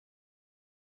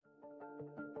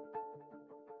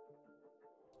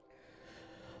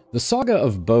The saga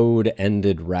of Bode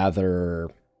ended rather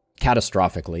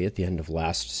catastrophically at the end of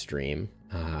last stream.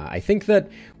 I think that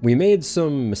we made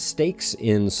some mistakes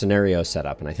in scenario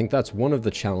setup, and I think that's one of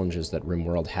the challenges that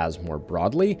RimWorld has more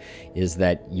broadly, is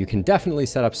that you can definitely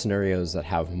set up scenarios that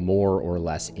have more or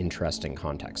less interesting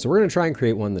context. So we're going to try and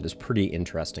create one that is pretty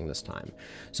interesting this time.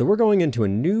 So we're going into a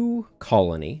new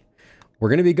colony. We're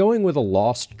going to be going with a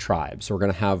lost tribe, so we're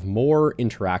going to have more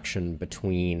interaction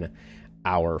between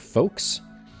our folks.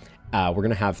 We're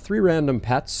going to have 3 random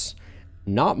pets.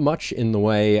 Not much in the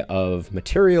way of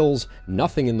materials,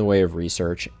 nothing in the way of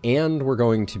research, and we're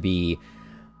going to be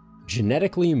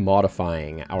genetically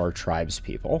modifying our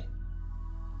tribespeople.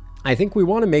 I think we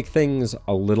want to make things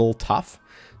a little tough,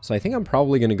 so I think I'm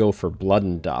probably going to go for Blood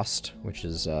and Dust, which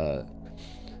is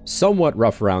somewhat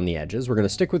rough around the edges. We're going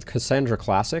to stick with Cassandra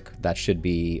Classic. That should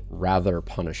be rather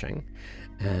punishing.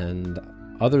 And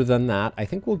other than that, I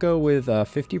think we'll go with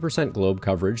 50% globe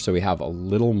coverage, so we have a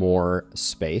little more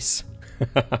space.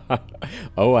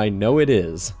 Oh, I know it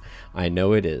is. I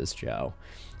know it is, Joe.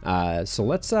 So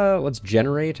let's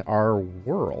generate our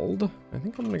world. I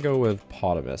think I'm gonna go with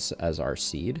Potamus as our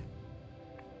seed.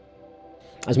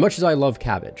 As much as I love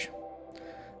cabbage,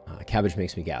 cabbage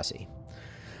makes me gassy.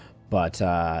 But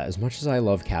as much as I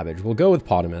love cabbage, we'll go with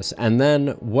Potamus. And then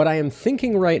what I am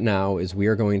thinking right now is we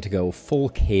are going to go full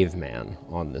caveman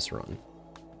on this run.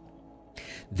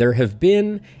 There have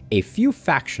been a few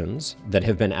factions that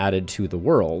have been added to the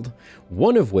world,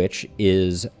 one of which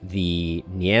is the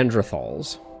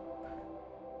Neanderthals.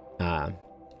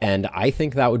 And I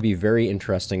think that would be very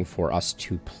interesting for us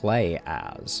to play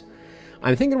as.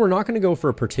 I'm thinking we're not going to go for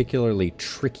a particularly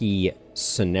tricky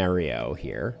scenario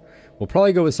here. We'll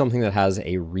probably go with something that has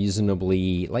a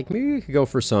reasonably, like maybe we could go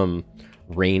for some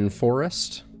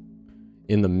rainforest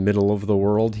in the middle of the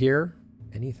world here.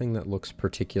 Anything that looks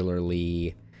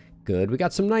particularly good. We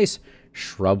got some nice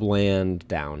shrubland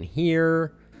down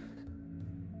here.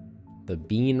 The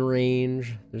bean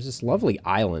range. There's this lovely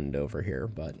island over here,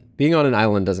 but being on an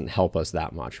island doesn't help us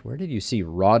that much. Where did you see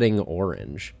rotting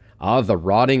orange? Ah, the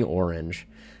rotting orange.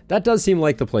 That does seem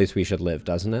like the place we should live,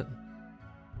 doesn't it?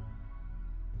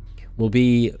 Will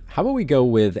be, how about we go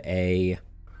with a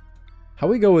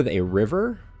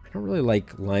river? I don't really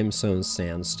like limestone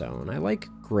sandstone. I like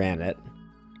granite.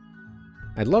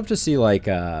 I'd love to see like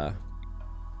a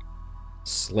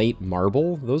slate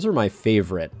marble. Those are my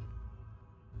favorite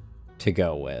to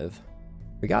go with.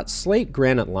 We got slate,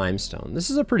 granite, limestone. This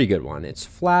is a pretty good one. It's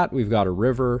flat. We've got a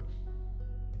river.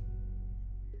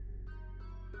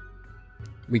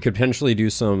 We could potentially do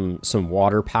some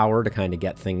water power to kind of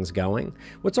get things going.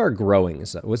 What's our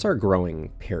growing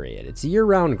period? It's a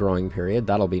year-round growing period.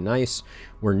 That'll be nice.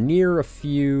 We're near a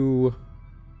few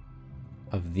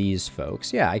of these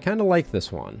folks. Yeah, I kind of like this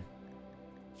one.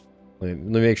 Let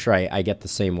me make sure I get the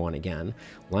same one again.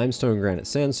 Limestone, granite,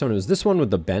 sandstone. It was this one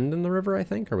with the bend in the river, I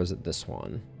think? Or was it this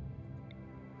one?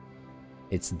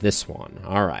 It's this one.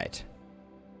 All right.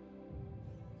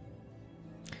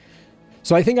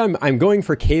 So I think I'm going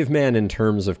for caveman in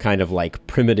terms of kind of like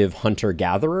primitive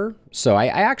hunter-gatherer. So I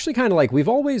actually kind of like, we've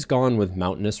always gone with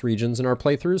mountainous regions in our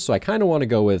playthroughs, so I kind of want to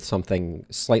go with something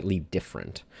slightly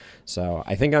different. So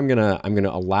I think I'm gonna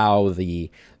allow the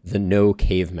no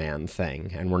caveman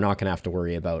thing, and we're not gonna have to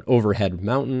worry about overhead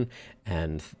mountain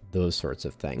and those sorts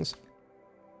of things.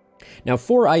 Now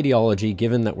for ideology,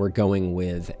 given that we're going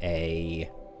with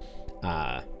a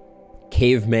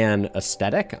caveman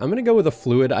aesthetic, I'm going to go with a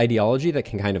fluid ideology that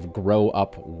can kind of grow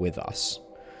up with us.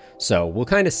 So we'll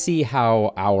kind of see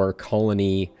how our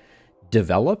colony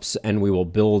develops, and we will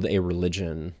build a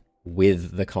religion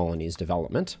with the colony's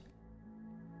development.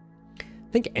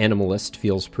 I think animalist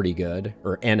feels pretty good,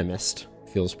 or animist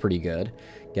feels pretty good.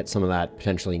 Get some of that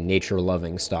potentially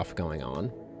nature-loving stuff going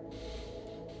on.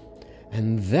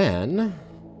 And then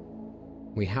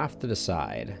we have to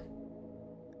decide.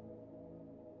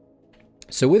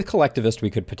 So with collectivist, we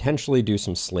could potentially do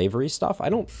some slavery stuff. I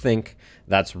don't think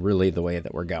that's really the way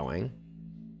that we're going.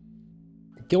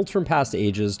 Guilt from past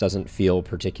ages doesn't feel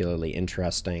particularly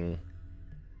interesting.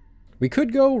 We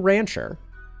could go rancher.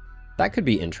 That could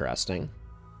be interesting.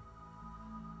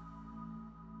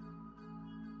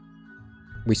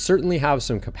 We certainly have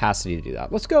some capacity to do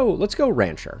that. Let's go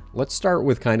rancher. Let's start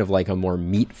with kind of like a more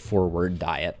meat-forward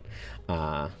diet.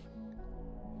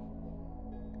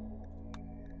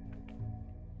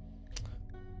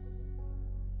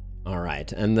 All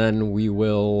right, and then we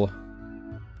will,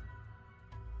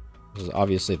 this is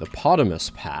obviously the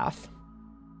Potamus path.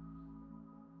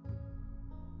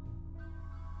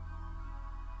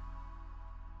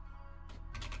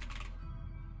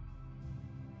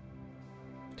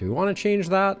 Do we want to change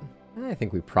that? I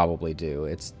think we probably do.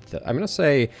 I'm going to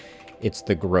say it's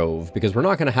the Grove, because we're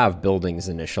not going to have buildings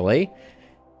initially.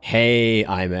 Hey,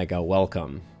 iMega,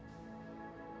 welcome.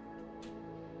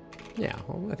 Yeah,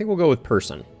 well, I think we'll go with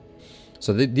person.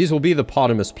 So these will be the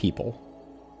Potamus people.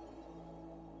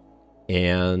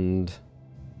 And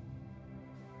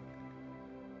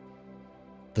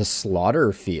the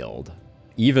slaughter field.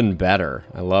 Even better.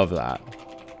 I love that.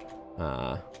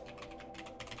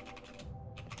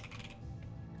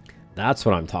 That's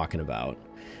what I'm talking about.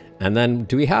 And then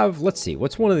do we have, let's see,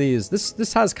 what's one of these?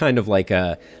 This has kind of like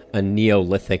a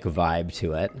Neolithic vibe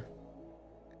to it.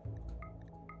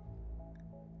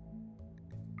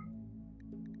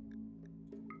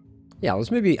 Yeah,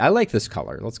 let's maybe, I like this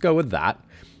color. Let's go with that.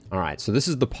 All right, so this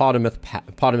is the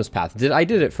Potamus Path. I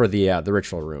did it for the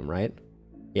ritual room, right?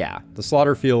 Yeah, the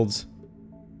slaughter fields.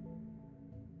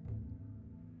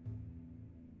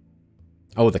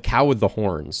 Oh, the cow with the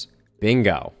horns.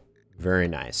 Bingo. Very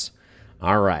nice.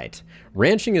 All right.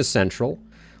 Ranching is central.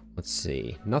 Let's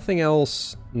see. Nothing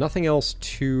else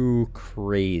too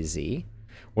crazy.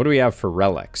 What do we have for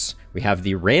relics? We have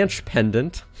the ranch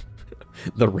pendant,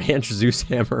 the ranch Zeus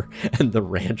hammer, and the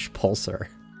ranch pulsar.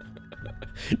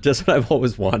 Just what I've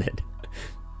always wanted.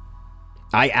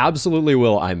 I absolutely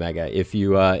will, iMega. If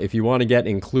you want to get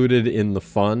included in the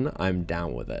fun, I'm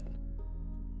down with it.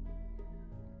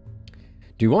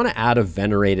 Do you want to add a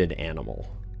venerated animal?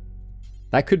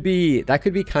 That could be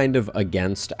kind of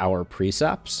against our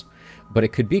precepts, but it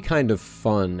could be kind of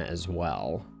fun as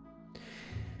well.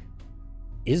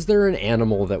 Is there an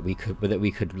animal that we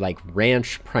could like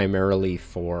ranch primarily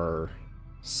for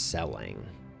selling?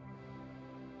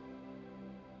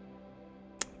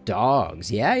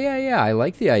 Dogs. Yeah. I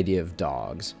like the idea of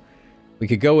dogs. We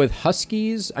could go with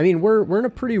huskies. I mean, we're in a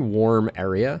pretty warm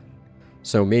area,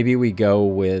 so maybe we go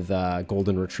with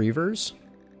golden retrievers.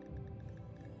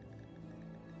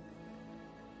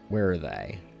 Where are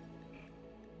they?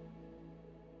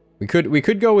 We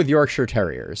could go with Yorkshire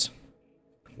Terriers.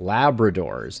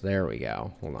 Labradors. There we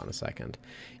go. Hold on a second.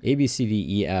 A, B, C, D,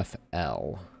 E, F,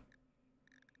 L.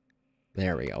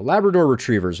 There we go. Labrador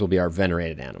Retrievers will be our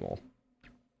venerated animal.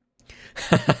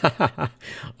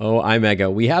 Oh,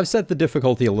 iMega. We have set the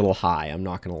difficulty a little high. I'm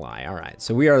not going to lie. All right.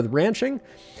 So we are ranching.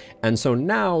 And so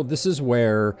now this is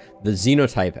where the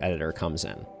xenotype editor comes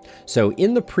in. So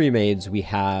in the pre-mades, we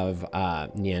have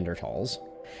Neanderthals,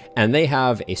 and they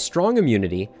have a strong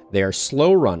immunity. They are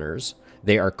slow runners.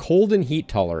 They are cold and heat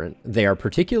tolerant. They are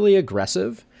particularly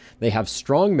aggressive. They have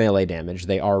strong melee damage.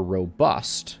 They are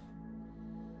robust,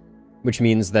 which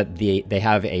means that they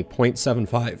have a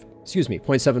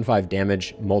 0.75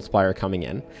 damage multiplier coming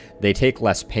in. They take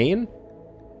less pain.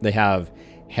 They have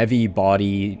heavy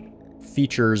body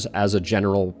features as a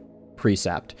general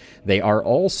precept. They are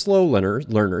all slow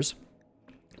learners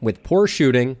with poor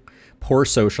shooting, poor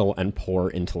social, and poor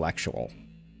intellectual.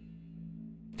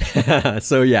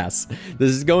 So yes,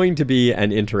 this is going to be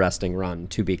an interesting run,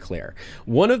 to be clear.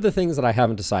 One of the things that I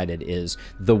haven't decided is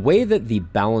the way that the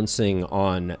balancing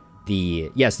on the...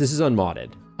 Yes, this is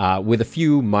unmodded, with a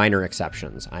few minor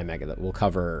exceptions, iMega, that we'll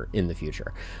cover in the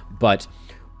future. But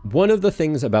one of the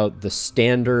things about the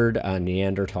standard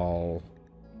Neanderthal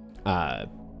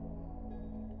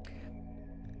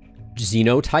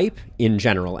xenotype in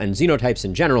general, and xenotypes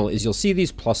in general, is you'll see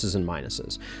these pluses and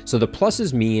minuses. So the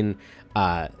pluses mean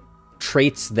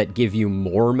traits that give you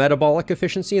more metabolic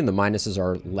efficiency, and the minuses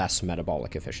are less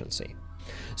metabolic efficiency.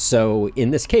 So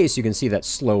in this case, you can see that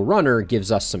slow runner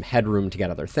gives us some headroom to get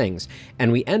other things,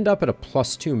 and we end up at a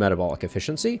 +2 metabolic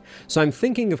efficiency. So I'm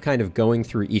thinking of kind of going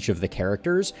through each of the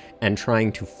characters and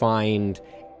trying to find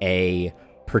a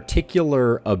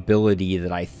particular ability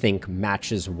that I think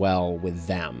matches well with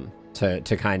them to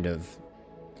kind of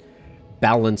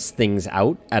balance things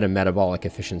out at a metabolic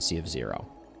efficiency of 0.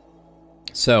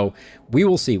 So we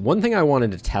will see. One thing I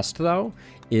wanted to test, though,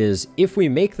 is if we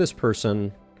make this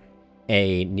person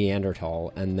a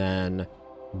Neanderthal and then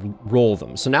roll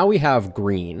them. So now we have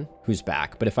green, who's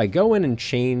back. But if I go in and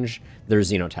change their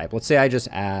xenotype, let's say I just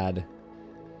add...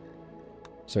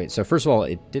 So wait, so first of all,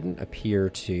 it didn't appear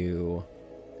to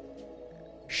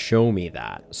show me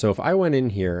that. So if I went in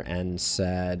here and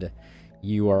said,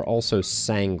 you are also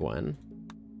sanguine...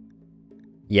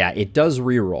 Yeah, it does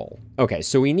re-roll. Okay,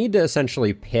 so we need to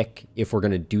essentially pick if we're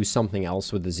going to do something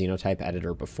else with the xenotype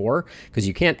editor before, because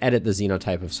you can't edit the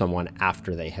xenotype of someone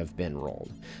after they have been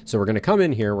rolled. So we're going to come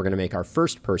in here, we're going to make our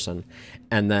first person,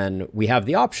 and then we have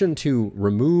the option to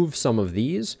remove some of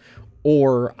these,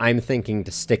 or I'm thinking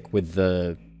to stick with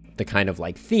the kind of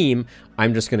like theme.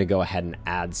 I'm just going to go ahead and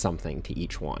add something to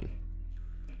each one.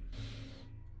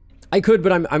 I could,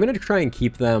 but I'm going to try and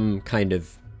keep them kind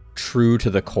of true to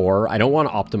the core. I don't want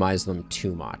to optimize them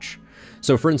too much.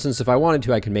 So for instance, if I wanted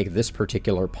to, I could make this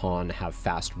particular pawn have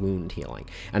fast wound healing.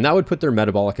 And that would put their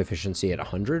metabolic efficiency at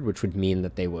 100, which would mean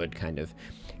that they would kind of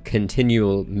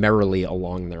continue merrily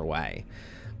along their way.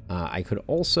 I could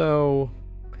also...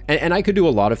 And I could do a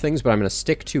lot of things, but I'm going to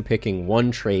stick to picking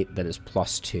one trait that is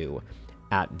 +2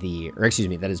 at the... Or excuse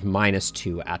me, that is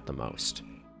 -2 at the most.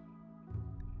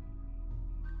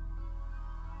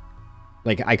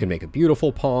 Like, I could make a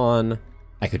beautiful pawn.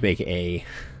 I could make a...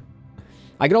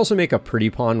 I could also make a pretty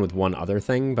pawn with one other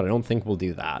thing, but I don't think we'll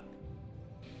do that.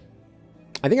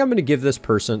 I think I'm going to give this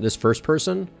first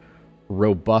person,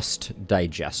 robust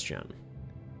digestion.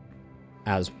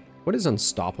 As, what is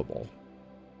unstoppable?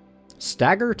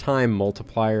 Stagger time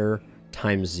multiplier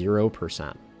times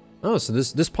 0%. Oh, so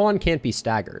this pawn can't be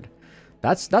staggered.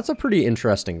 That's a pretty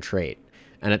interesting trait.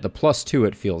 And at the +2,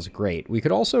 it feels great. We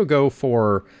could also go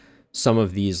for some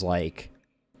of these, like,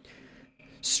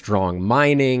 strong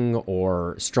mining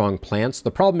or strong plants. The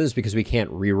problem is because we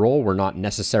can't reroll, we're not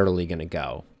necessarily going to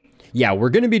go. Yeah, we're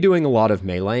going to be doing a lot of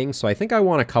meleeing, so I think I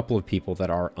want a couple of people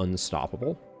that are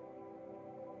unstoppable.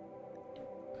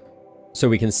 So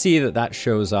we can see that that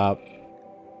shows up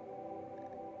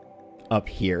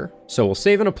here. So we'll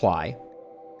save and apply.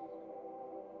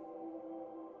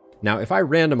 Now, if I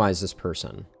randomize this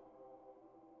person...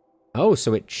 Oh,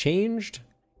 so it changed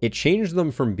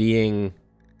them from being...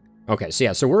 Okay, so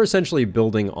yeah, so we're essentially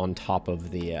building on top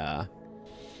of the,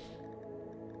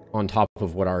 on top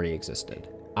of what already existed.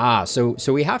 Ah, so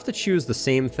we have to choose the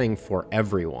same thing for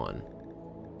everyone.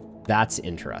 That's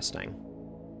interesting.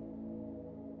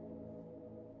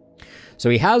 So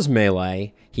he has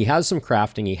melee, he has some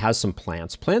crafting, he has some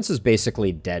plants. Plants is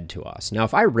basically dead to us. Now,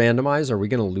 if I randomize, are we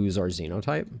going to lose our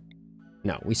xenotype?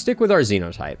 No, we stick with our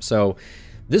xenotype. So...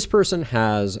 This person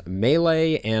has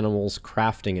melee, animals,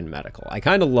 crafting, and medical. I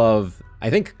kind of love... I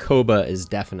think Koba is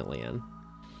definitely in.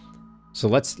 So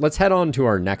let's head on to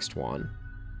our next one.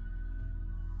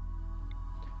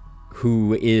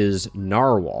 Who is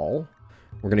Narwhal.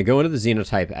 We're going to go into the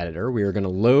xenotype editor. We are going to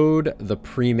load the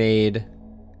pre-made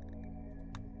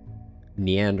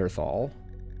Neanderthal.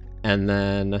 And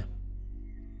then...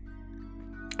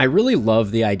 I really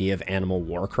love the idea of animal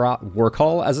war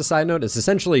call as a side note. It's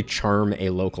essentially charm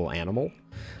a local animal.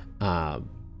 And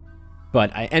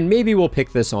maybe we'll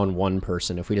pick this on one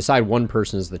person. If we decide one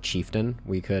person is the chieftain,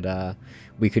 we could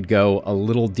go a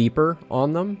little deeper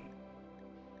on them.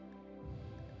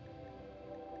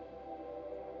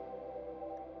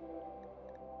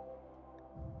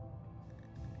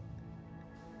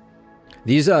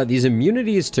 These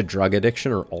immunities to drug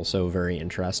addiction are also very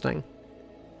interesting.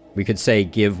 We could say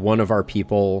give one of our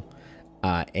people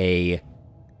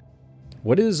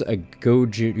what is a go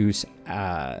juice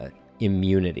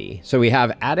immunity? So we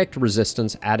have addict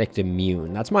resistance, addict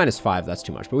immune. That's -5, that's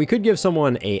too much. But we could give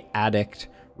someone a addict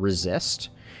resist,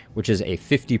 which is a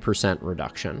 50%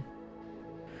 reduction.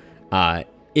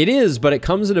 It is, but it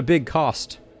comes at a big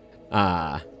cost.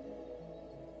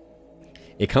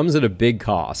 It comes at a big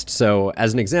cost. So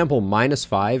as an example,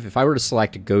 -5, if I were to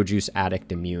select Go Juice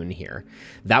Addict Immune here,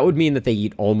 that would mean that they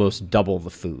eat almost double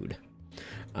the food,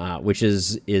 which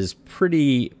is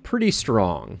pretty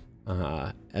strong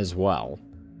as well.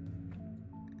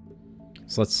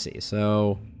 So let's see.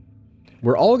 So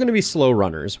we're all going to be slow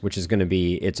runners, which is going to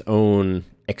be its own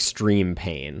extreme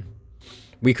pain.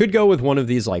 We could go with one of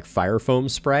these, like, fire foam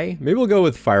spray. Maybe we'll go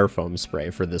with fire foam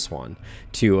spray for this one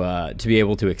to be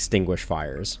able to extinguish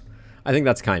fires. I think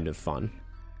that's kind of fun.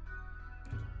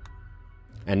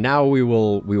 And now we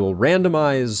will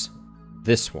randomize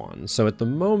this one. So at the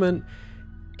moment,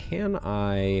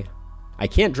 I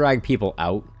can't drag people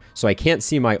out, so I can't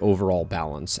see my overall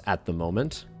balance at the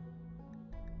moment.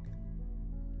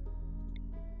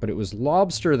 But it was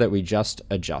Lobster that we just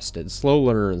adjusted. Slow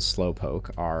Learner and Slowpoke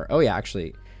are... Oh yeah,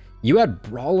 actually, you had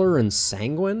Brawler and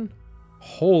Sanguine?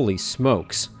 Holy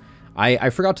smokes. I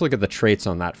forgot to look at the traits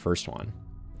on that first one.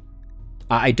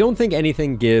 I don't think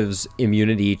anything gives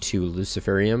immunity to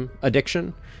Luciferium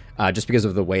addiction, just because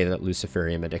of the way that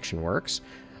Luciferium addiction works.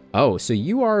 Oh, so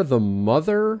you are the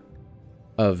mother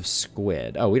of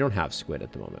Squid. Oh, we don't have Squid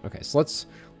at the moment. Okay, so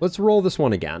let's roll this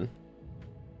one again.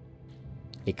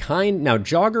 Now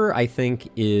Jogger, I think,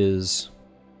 is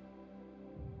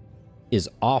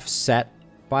offset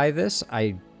by this.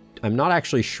 I'm not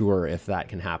actually sure if that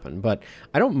can happen, but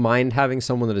I don't mind having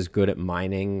someone that is good at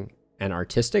mining and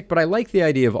artistic, but I like the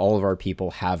idea of all of our people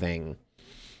having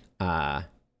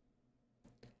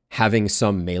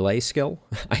some melee skill.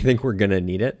 I think we're gonna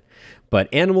need it, but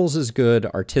animals is good,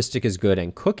 artistic is good,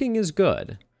 and cooking is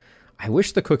good. I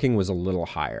wish the cooking was a little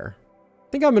higher.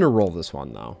 I think I'm gonna roll this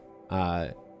one though.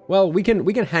 Well, we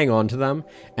can hang on to them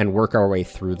and work our way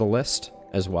through the list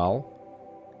as well.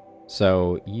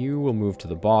 So you will move to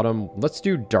the bottom. Let's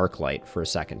do Darklight for a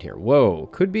second here. Whoa,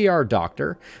 could be our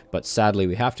doctor, but sadly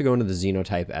we have to go into the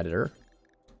xenotype editor,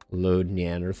 load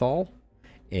Neanderthal,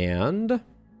 and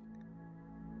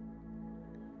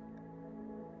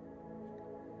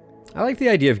I like the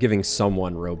idea of giving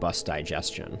someone robust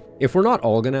digestion. If we're not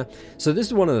all gonna, so this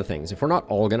is one of the things, if we're not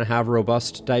all gonna have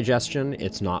robust digestion,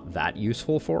 it's not that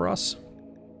useful for us.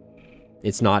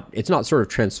 It's not sort of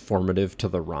transformative to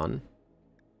the run.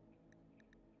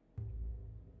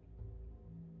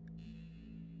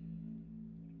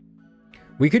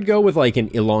 We could go with like an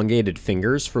elongated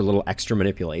fingers for a little extra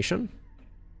manipulation.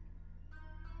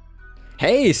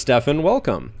 Hey, Stefan,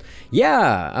 welcome.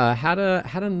 Yeah, had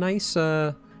a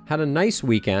nice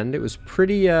weekend. It was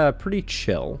pretty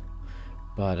chill,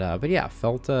 but yeah,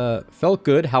 felt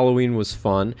good. Halloween was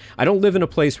fun. I don't live in a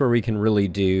place where we can really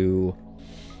do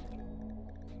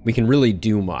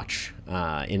much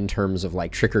in terms of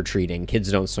like trick or treating.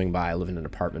 Kids don't swing by. I live in an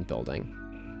apartment building.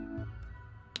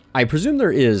 I presume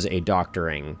there is a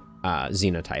doctoring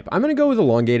xenotype. I'm going to go with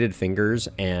elongated fingers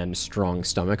and strong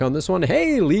stomach on this one.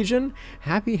 Hey, Legion,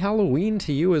 happy Halloween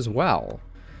to you as well.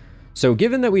 So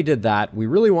given that we did that, we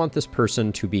really want this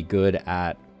person to be good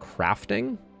at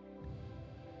crafting.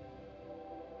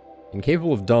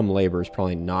 Incapable of dumb labor is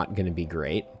probably not going to be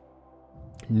great.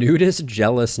 Nudist,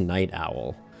 jealous night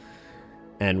owl.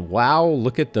 And wow,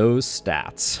 look at those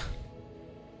stats.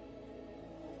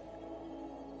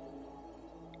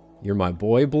 You're my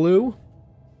boy, Blue.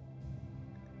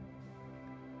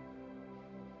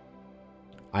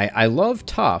 I love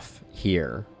tough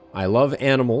here. I love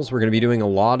animals. We're going to be doing a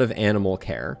lot of animal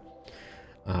care.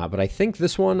 But I think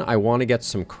this one, I want to get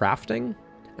some crafting.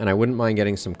 And I wouldn't mind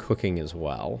getting some cooking as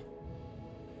well.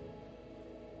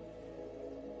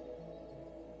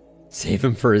 Save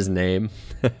him for his name.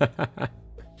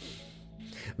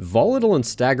 Volatile and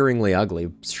staggeringly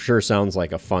ugly sure sounds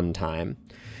like a fun time.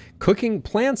 Cooking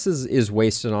plants is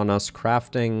wasted on us.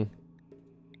 Crafting,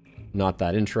 not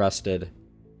that interested.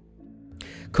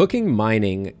 Cooking,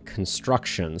 mining,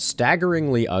 construction,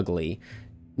 staggeringly ugly.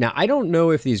 Now, I don't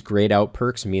know if these grayed out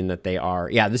perks mean that they are...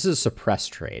 Yeah, this is a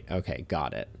suppressed trait. Okay,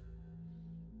 got it.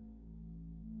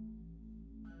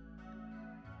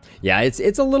 Yeah, it's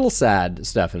a little sad,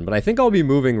 Stefan, but I think I'll be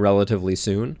moving relatively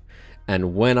soon.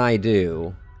 And when I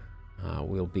do...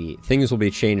 things will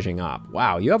be changing up.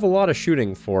 Wow, you have a lot of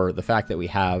shooting for the fact that we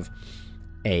have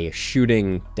a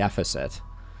shooting deficit.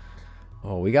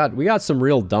 Oh, we got some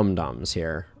real dum-dums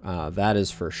here. That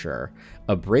is for sure.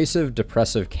 Abrasive,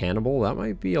 depressive cannibal. That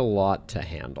might be a lot to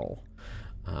handle.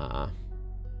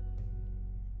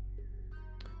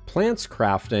 Plants,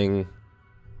 crafting,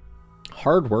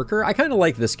 hard worker. I kind of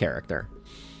like this character.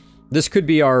 This could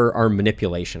be our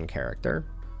manipulation character.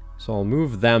 So I'll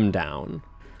move them down.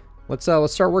 Let's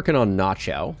start working on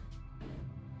Nacho.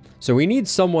 So we need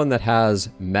someone that has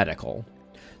medical.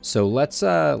 So let's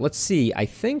see. I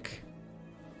think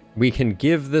we can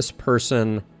give this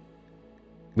person...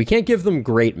 We can't give them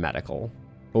great medical,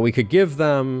 but we could give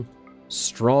them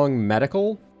strong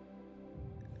medical.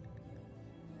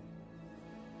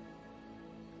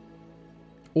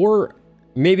 Or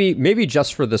maybe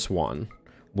just for this one,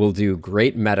 we'll do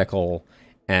great medical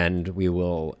and we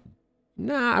will...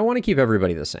 Nah, I want to keep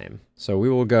everybody the same. So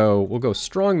we'll go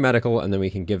strong medical, and then we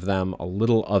can give them a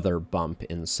little other bump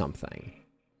in something.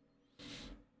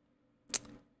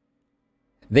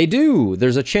 They do.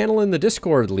 There's a channel in the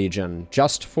Discord, Legion,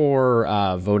 just for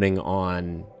voting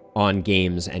on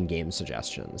games and game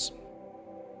suggestions.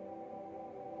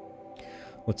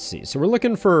 Let's see. So we're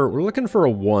looking for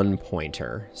a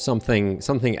 1-pointer,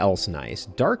 something else nice.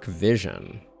 Dark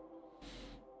vision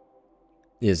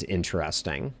is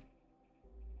interesting.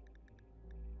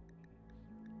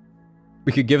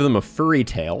 We could give them a furry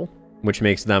tail, which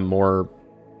makes them more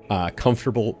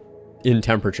comfortable in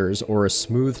temperatures, or a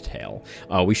smooth tail.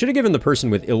 We should have given the person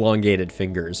with elongated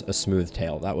fingers a smooth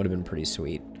tail. That would have been pretty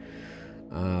sweet.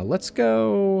 Let's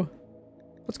go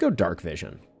dark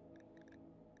vision.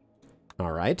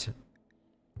 All right.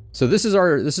 So this is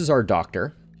our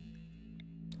doctor.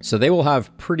 So they will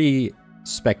have pretty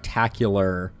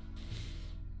spectacular...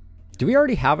 Do we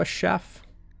already have a chef?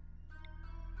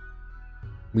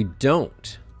 We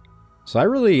don't. So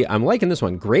I'm liking this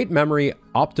one. Great memory,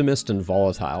 optimist, and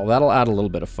volatile. That'll add a little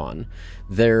bit of fun.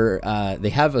 They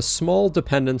have a small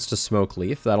dependence to smoke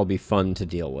leaf. That'll be fun to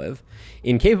deal with.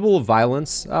 Incapable of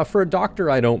violence. For a doctor,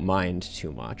 I don't mind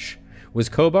too much. Was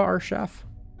Koba our chef?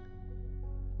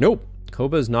 Nope.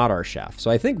 Koba is not our chef. So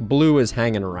I think Blue is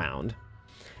hanging around.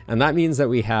 And that means that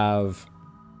we have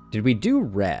Did we do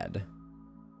red?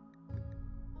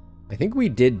 I think we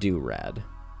did do red.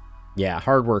 Yeah,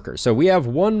 hard worker. So we have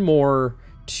one more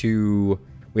to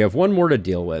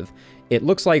deal with. It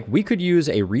looks like we could use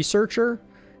a researcher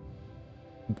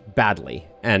badly,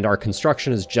 and our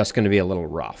construction is just going to be a little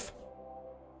rough.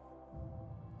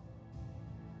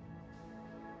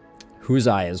 Whose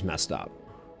eye is messed up?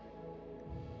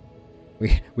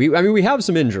 I mean, we have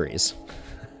some injuries.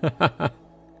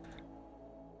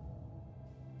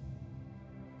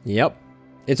 Yep.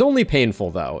 It's only painful,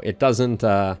 though. It doesn't,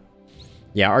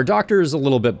 yeah, our doctor is a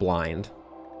little bit blind.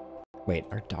 Wait,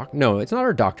 no, it's not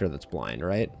our doctor that's blind,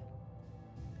 right?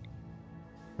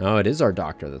 No, it is our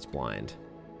doctor that's blind.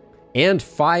 And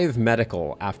 5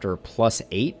 medical after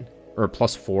 +8, or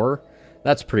 +4.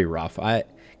 That's pretty rough.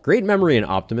 Great memory and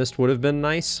optimist would have been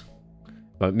nice.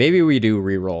 But maybe we do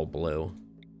reroll blue.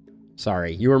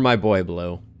 Sorry, you were my boy,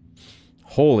 blue.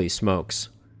 Holy smokes.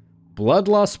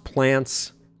 Bloodlust,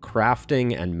 plants,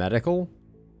 crafting, and medical.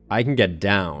 I can get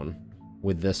down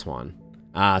with this one.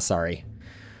 Ah, sorry.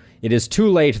 It is too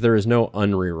late. There is no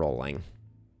unrerolling.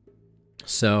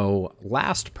 So,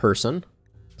 last person.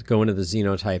 Let's go into the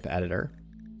xenotype editor.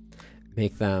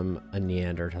 Make them a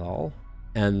Neanderthal.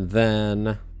 And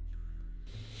then...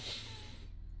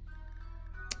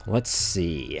 let's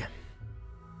see.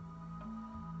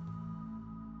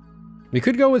 We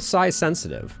could go with size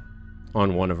sensitive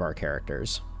on one of our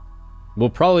characters. We'll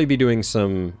probably be doing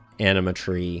some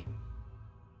animatry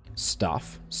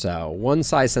stuff, so 1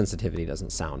 size sensitivity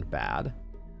doesn't sound bad.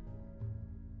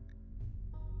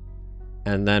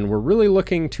 And then we're really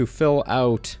looking to fill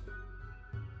out...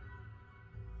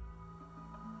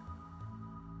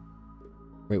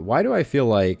 wait, why do I feel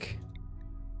like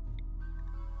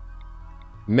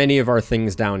many of our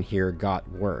things down here got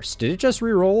worse? Did it just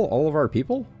re-roll all of our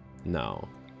people? No.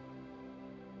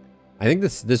 I think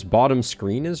this bottom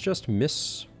screen is just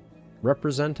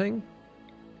misrepresenting.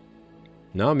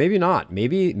 No, maybe not.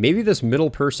 Maybe this middle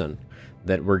person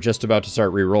that we're just about to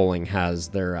start re-rolling has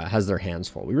their hands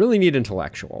full. We really need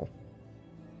intellectual,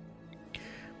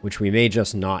 which we may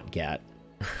just not get,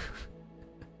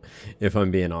 if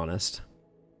I'm being honest.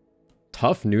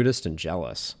 Tough, nudist, and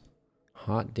jealous.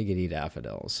 Hot diggity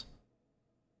daffodils.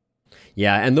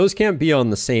 Yeah, and those can't be on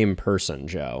the same person,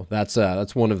 Joe. That's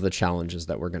one of the challenges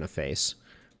that we're going to face.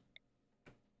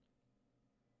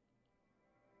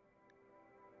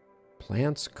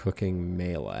 Plants, cooking,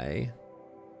 melee.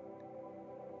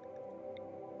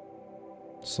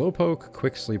 Slowpoke,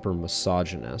 quick sleeper,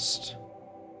 misogynist.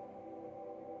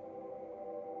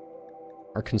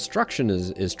 Our construction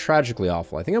is tragically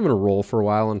awful. I think I'm going to roll for a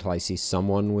while until I see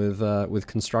someone with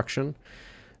construction.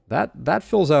 That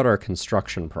fills out our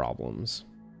construction problems.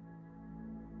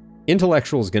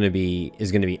 Intellectual is going to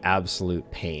be absolute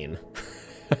pain.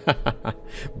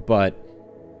 But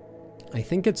I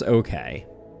think it's okay.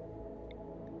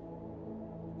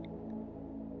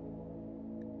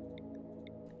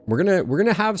 We're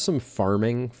gonna have some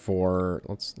farming for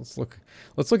let's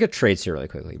look at traits here really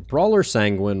quickly. Brawler,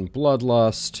 sanguine,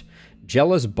 bloodlust,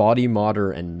 jealous, body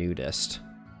modder, and nudist.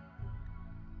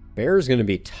 Bear is gonna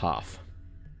be tough.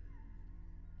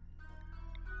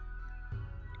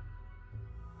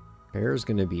 Bear is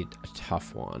gonna be a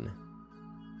tough one.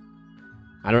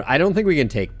 I don't think we can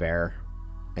take bear.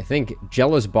 I think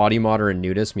jealous, body modder, and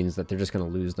nudist means that they're just gonna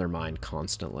lose their mind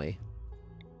constantly.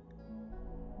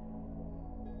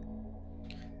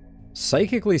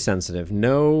 Psychically sensitive,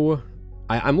 no.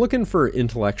 I'm looking for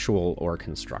intellectual or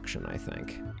construction, I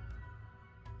think.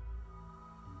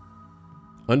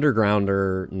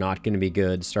 Undergrounder, not going to be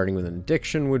good. Starting with an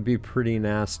addiction would be pretty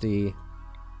nasty.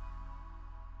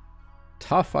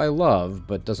 Tough, I love,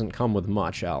 but doesn't come with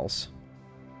much else.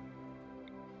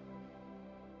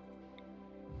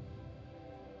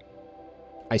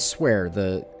 I swear,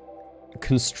 the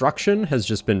construction has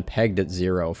just been pegged at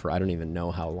 0 for I don't even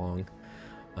know how long.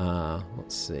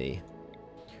 Let's see.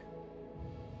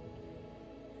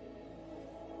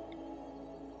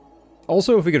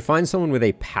 Also, if we could find someone with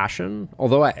a passion,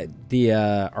 although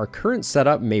our current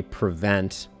setup may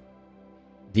prevent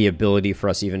the ability for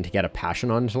us even to get a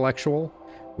passion on intellectual,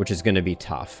 which is going to be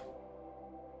tough.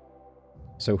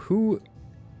 So who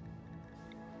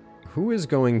is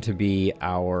going to be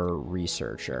our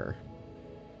researcher?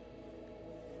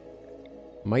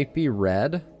 Might be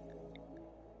red.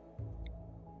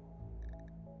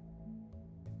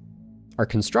 Our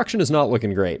construction is not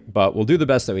looking great, but we'll do the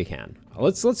best that we can.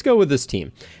 Let's go with this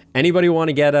team. Anybody want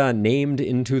to get named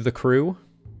into the crew?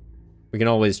 We can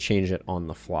always change it on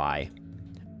the fly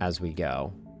as we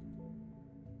go.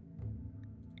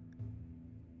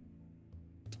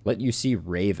 Let you see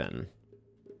Raven.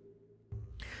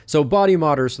 So body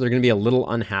modders, so they're going to be a little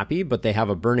unhappy, but they have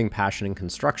a burning passion in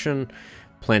construction,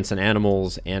 plants and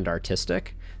animals, and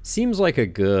artistic. Seems like a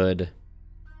good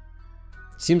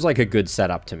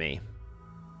setup to me.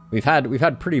 We've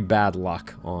had pretty bad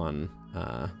luck on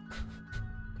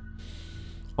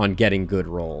on getting good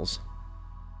rolls.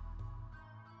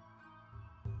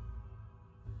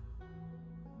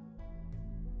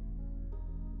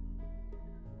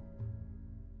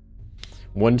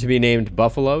 One to be named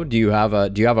Buffalo. Do you have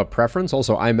a preference?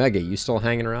 Also, iMega, you still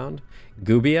hanging around?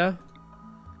 Gubia,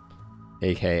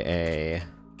 aka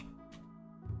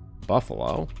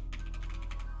Buffalo.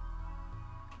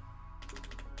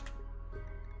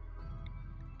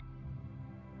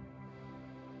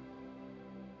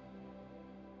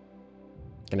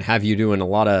 Gonna have you doing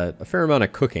a fair amount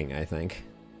of cooking, I think.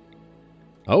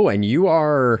 Oh, and you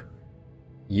are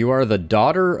the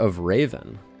daughter of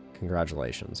Raven.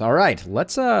 Congratulations. All right,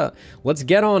 let's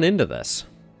get on into this.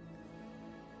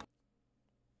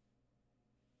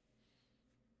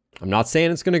 I'm not saying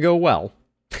it's gonna go well.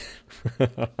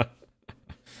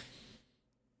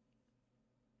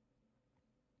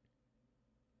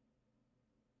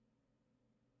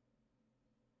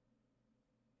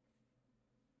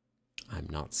 I'm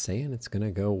not saying it's gonna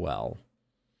go well.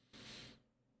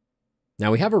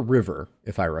 Now we have a river,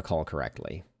 if I recall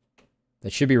correctly.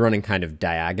 That should be running kind of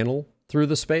diagonal through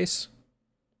the space.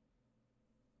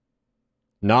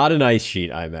 Not an ice sheet,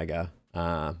 iMega.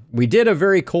 We did a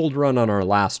very cold run on our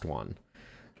last one.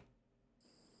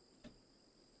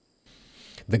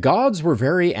 The gods were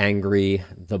very angry.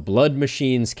 The blood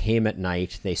machines came at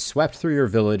night. They swept through your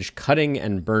village, cutting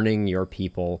and burning your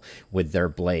people with their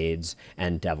blades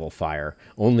and devil fire.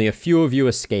 Only a few of you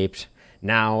escaped.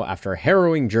 Now, after a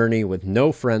harrowing journey with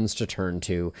no friends to turn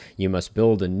to, you must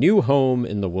build a new home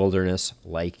in the wilderness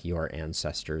like your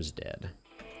ancestors did.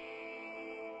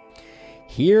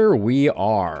 Here we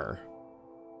are.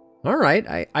 All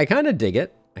right, I kind of dig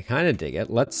it.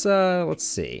 Let's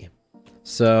see.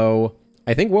 So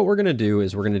I think what we're going to do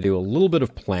is we're going to do a little bit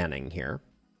of planning here.